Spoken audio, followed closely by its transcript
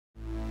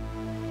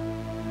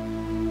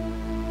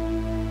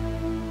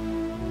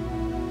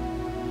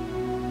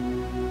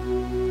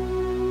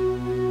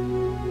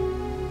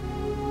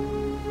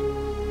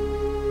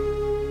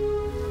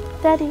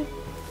Daddy.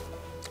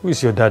 Who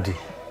is your daddy?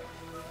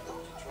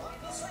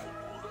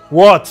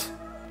 What?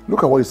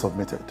 Look at what you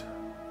submitted.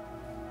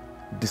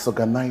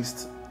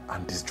 Disorganized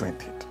and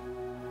disjointed.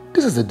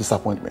 This is a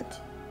disappointment.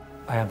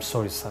 I am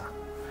sorry, sir.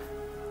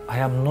 I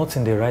am not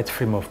in the right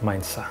frame of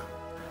mind, sir.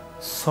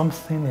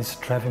 Something is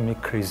driving me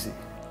crazy.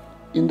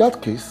 In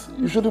that case,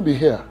 you shouldn't be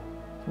here.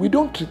 We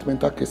don't treat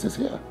mental cases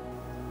here.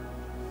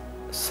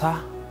 Sir,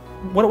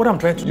 what I'm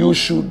trying to do... You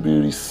should be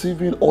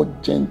receiving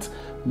urgent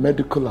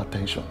medical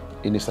attention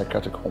in a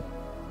psychiatric home.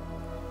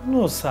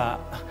 No, sir.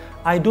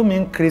 I don't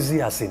mean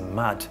crazy as in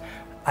mad.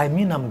 I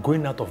mean I'm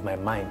going out of my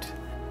mind.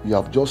 You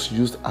have just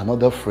used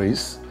another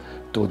phrase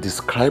to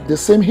describe the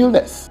same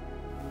illness.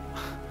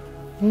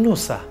 No,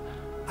 sir.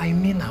 I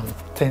mean I'm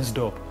tensed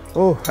up.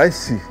 Oh, I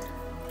see.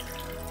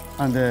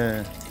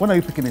 And when are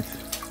you picking it?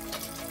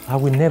 I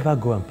will never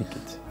go and pick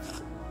it.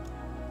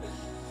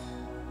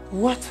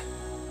 What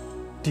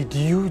did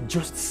you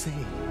just say?